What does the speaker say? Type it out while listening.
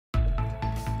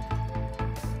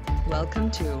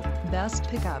Welcome to Best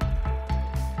Pickup.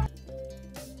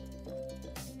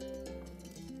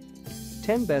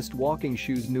 10 Best Walking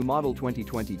Shoes New Model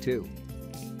 2022.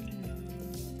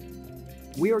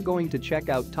 We are going to check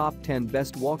out top 10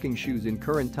 best walking shoes in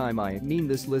current time. I mean,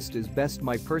 this list is best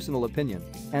my personal opinion,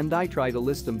 and I try to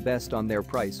list them best on their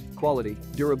price, quality,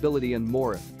 durability and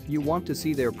more. If you want to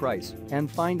see their price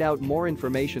and find out more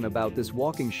information about this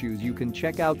walking shoes, you can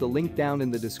check out the link down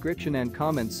in the description and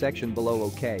comments section below.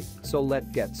 Okay, so let's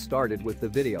get started with the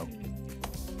video.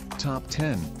 Top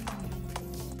 10.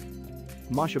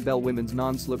 MOSHA BELLE Women's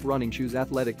Non-Slip Running Shoes.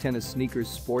 Athletic tennis sneakers,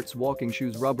 sports walking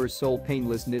shoes, rubber sole,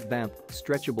 painless knit vamp,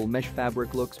 stretchable mesh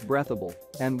fabric, looks breathable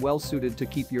and well suited to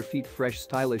keep your feet fresh.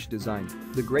 Stylish design.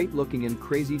 The great looking and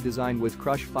crazy design with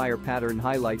crush fire pattern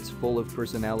highlights, full of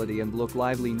personality and look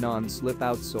lively. Non-slip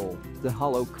outsole. The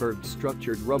hollow curved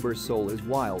structured rubber sole is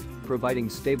wild, providing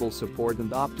stable support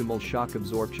and optimal shock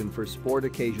absorption for sport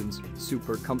occasions.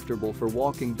 Super comfortable for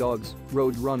walking, dogs,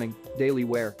 road running, daily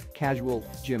wear, casual,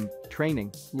 gym,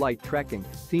 training, light trekking,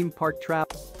 theme park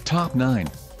travel. Top 9.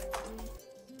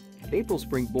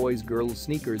 APRILSPRING Boys Girls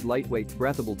Sneakers. Lightweight,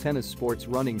 breathable tennis sports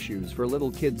running shoes for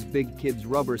little kids, big kids.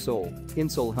 Rubber sole,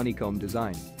 insole honeycomb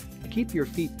design. Keep your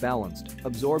feet balanced,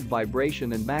 absorb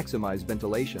vibration and maximize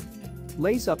ventilation.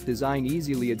 Lace-up design,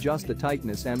 easily adjust the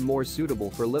tightness and more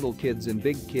suitable for little kids and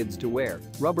big kids to wear.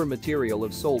 Rubber material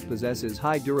of sole possesses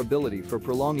high durability for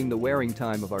prolonging the wearing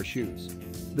time of our shoes.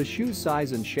 The shoe's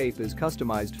size and shape is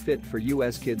customized fit for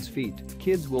US kids' feet.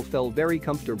 Kids will feel very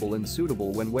comfortable and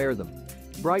suitable when wear them.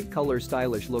 Bright color,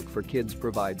 stylish look for kids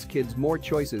provides kids more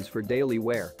choices for daily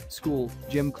wear, school,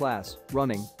 gym class,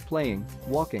 running, playing,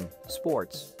 walking,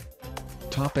 sports.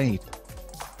 Top 8.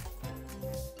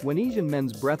 WONESION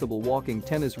Men's Breathable Walking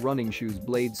Tennis Running Shoes.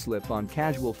 Blade slip-on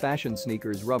casual fashion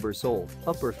sneakers. Rubber sole,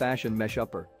 upper fashion mesh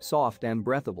upper, soft and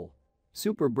breathable.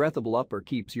 Super breathable upper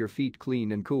keeps your feet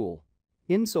clean and cool.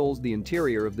 Insoles. The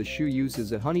interior of the shoe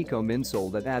uses a honeycomb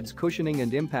insole that adds cushioning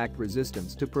and impact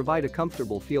resistance to provide a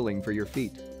comfortable feeling for your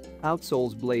feet.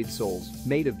 Outsoles. Blade soles,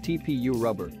 made of TPU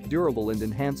rubber, durable and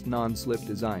enhanced non-slip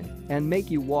design, and make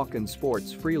you walk in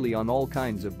sports freely on all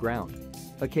kinds of ground.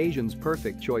 Occasions.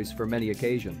 Perfect choice for many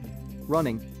occasion.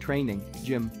 Running, training,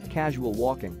 gym, casual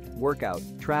walking, workout,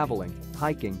 traveling,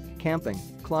 hiking, camping,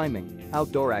 climbing,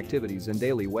 outdoor activities and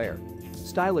daily wear.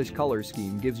 Stylish color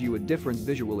scheme gives you a different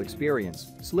visual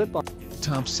experience. Slip-on.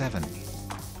 Top 7.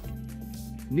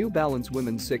 New Balance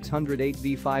Women's 608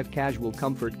 V5 Casual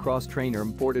Comfort Cross Trainer.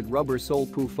 Imported rubber sole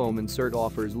poo foam insert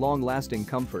offers long-lasting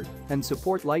comfort and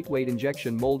support. Lightweight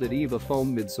injection molded EVA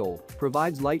foam midsole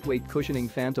provides lightweight cushioning.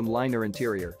 Phantom liner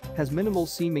interior has minimal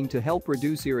seaming to help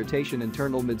reduce irritation.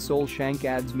 Internal midsole shank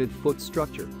adds mid-foot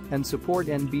structure and support.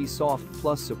 NB Soft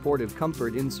Plus supportive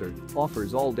comfort insert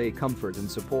offers all-day comfort and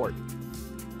support.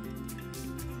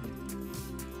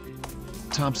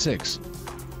 Top 6.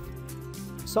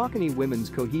 Saucony Women's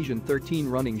Cohesion 13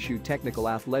 Running Shoe. Technical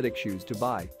athletic shoes to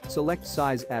buy. Select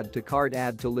size, add to cart,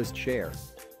 add to list, share.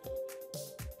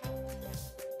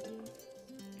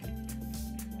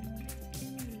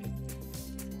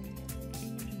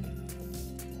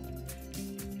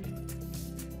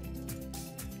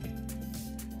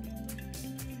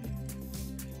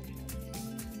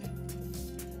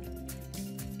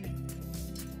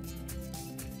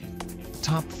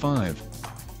 Top 5.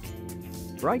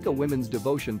 Ryka Women's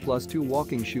Devotion Plus 2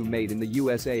 Walking Shoe. Made in the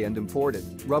USA and imported.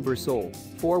 Rubber sole,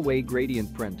 4-way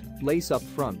gradient print, lace up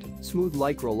front, smooth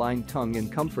lycra lined tongue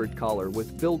and comfort collar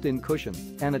with built-in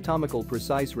cushion, anatomical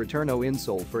precise returno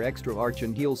insole for extra arch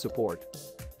and heel support.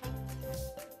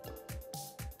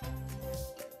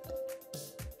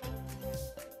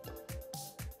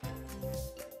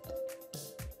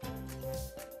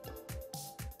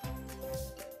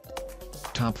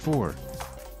 Top 4.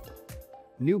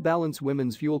 New Balance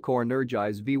Women's FuelCore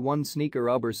Nergize V1 Sneaker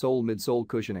Rubber Sole Midsole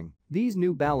Cushioning. These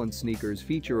New Balance sneakers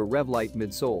feature a Revlite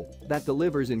midsole that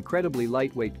delivers incredibly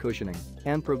lightweight cushioning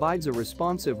and provides a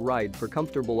responsive ride for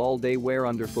comfortable all-day wear.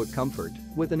 Underfoot comfort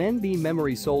with an NB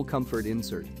memory sole comfort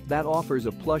insert that offers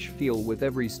a plush feel with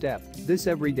every step. This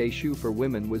everyday shoe for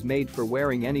women was made for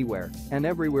wearing anywhere and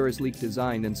everywhere. Sleek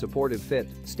design and supportive fit.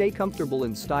 Stay comfortable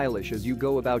and stylish as you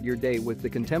go about your day with the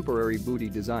contemporary booty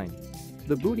design.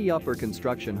 The booty upper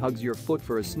construction hugs your foot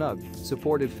for a snug,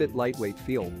 supportive fit, lightweight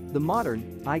feel. The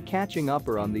modern, eye-catching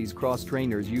upper on these cross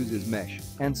trainers uses mesh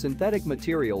and synthetic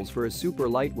materials for a super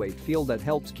lightweight feel that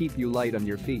helps keep you light on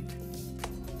your feet.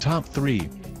 Top 3.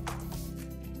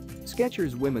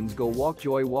 Skechers Women's Go Walk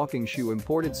Joy Walking Shoe.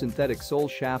 Imported synthetic sole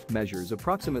shaft measures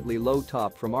approximately low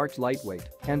top from arch, lightweight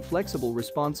and flexible,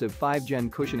 responsive 5-gen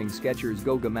cushioning. Skechers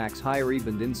Go Max Higher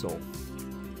Evened insole.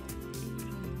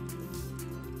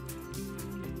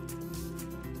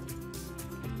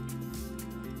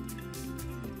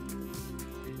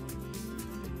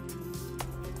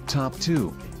 Top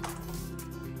 2.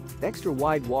 Extra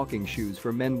wide walking shoes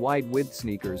for men. Wide width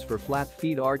sneakers for flat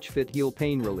feet. Arch fit heel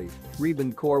pain relief.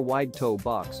 Rebound core wide toe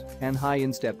box and high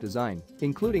instep design,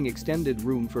 including extended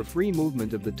room for free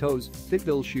movement of the toes.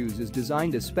 BELLE shoes is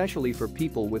designed especially for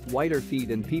people with wider feet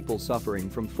and people suffering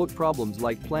from foot problems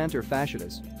like plantar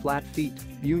fasciitis, flat feet,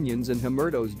 bunions and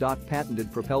humertos.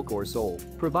 Patented FuelCore sole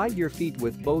provide your feet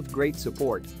with both great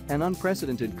support and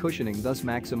unprecedented cushioning, thus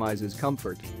maximizes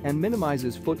comfort and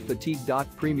minimizes foot fatigue.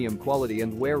 Premium quality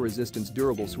and wear resistance.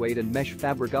 Durable suede and mesh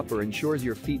fabric upper ensures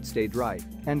your feet stay dry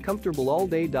and comfortable all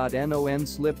day. Non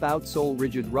slip outsole.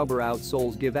 Rigid rubber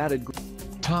outsoles give added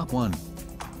Top 1.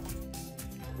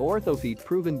 Orthofeet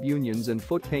proven bunions and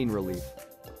foot pain relief.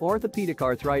 Orthopedic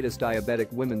arthritis.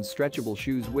 Diabetic women's stretchable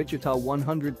shoes. Wichita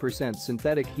 100%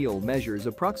 synthetic heel measures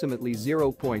approximately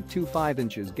 0.25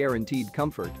 inches. Guaranteed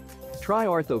comfort. Try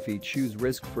Orthofeet shoes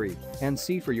risk-free and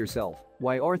see for yourself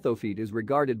why Orthofeet is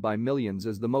regarded by millions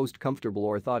as the most comfortable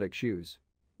orthotic shoes.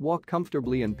 Walk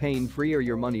comfortably and pain-free or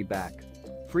your money back.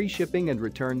 Free shipping and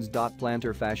returns.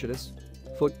 Plantar fasciitis?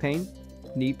 Foot pain?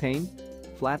 Knee pain?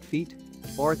 Flat feet?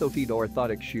 Orthofeet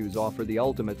orthotic shoes offer the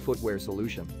ultimate footwear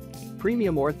solution.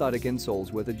 Premium orthotic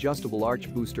insoles with adjustable arch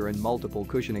booster and multiple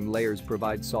cushioning layers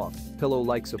provide soft,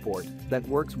 pillow-like support that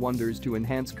works wonders to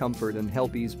enhance comfort and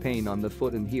help ease pain on the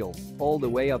foot and heel, all the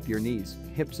way up your knees,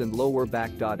 hips and lower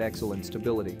back. Excellent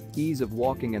stability, ease of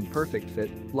walking and perfect fit.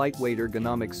 Lightweight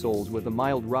ergonomic soles with a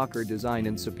mild rocker design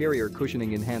and superior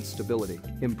cushioning enhance stability,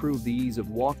 improve the ease of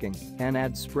walking, and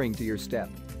add spring to your step.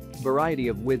 Variety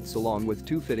of widths along with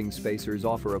 2 fitting spacers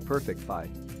offer a perfect fit.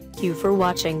 Thank you for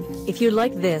watching. If you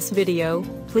like this video,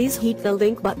 please hit the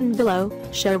link button below,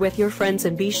 share with your friends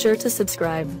and be sure to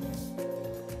subscribe.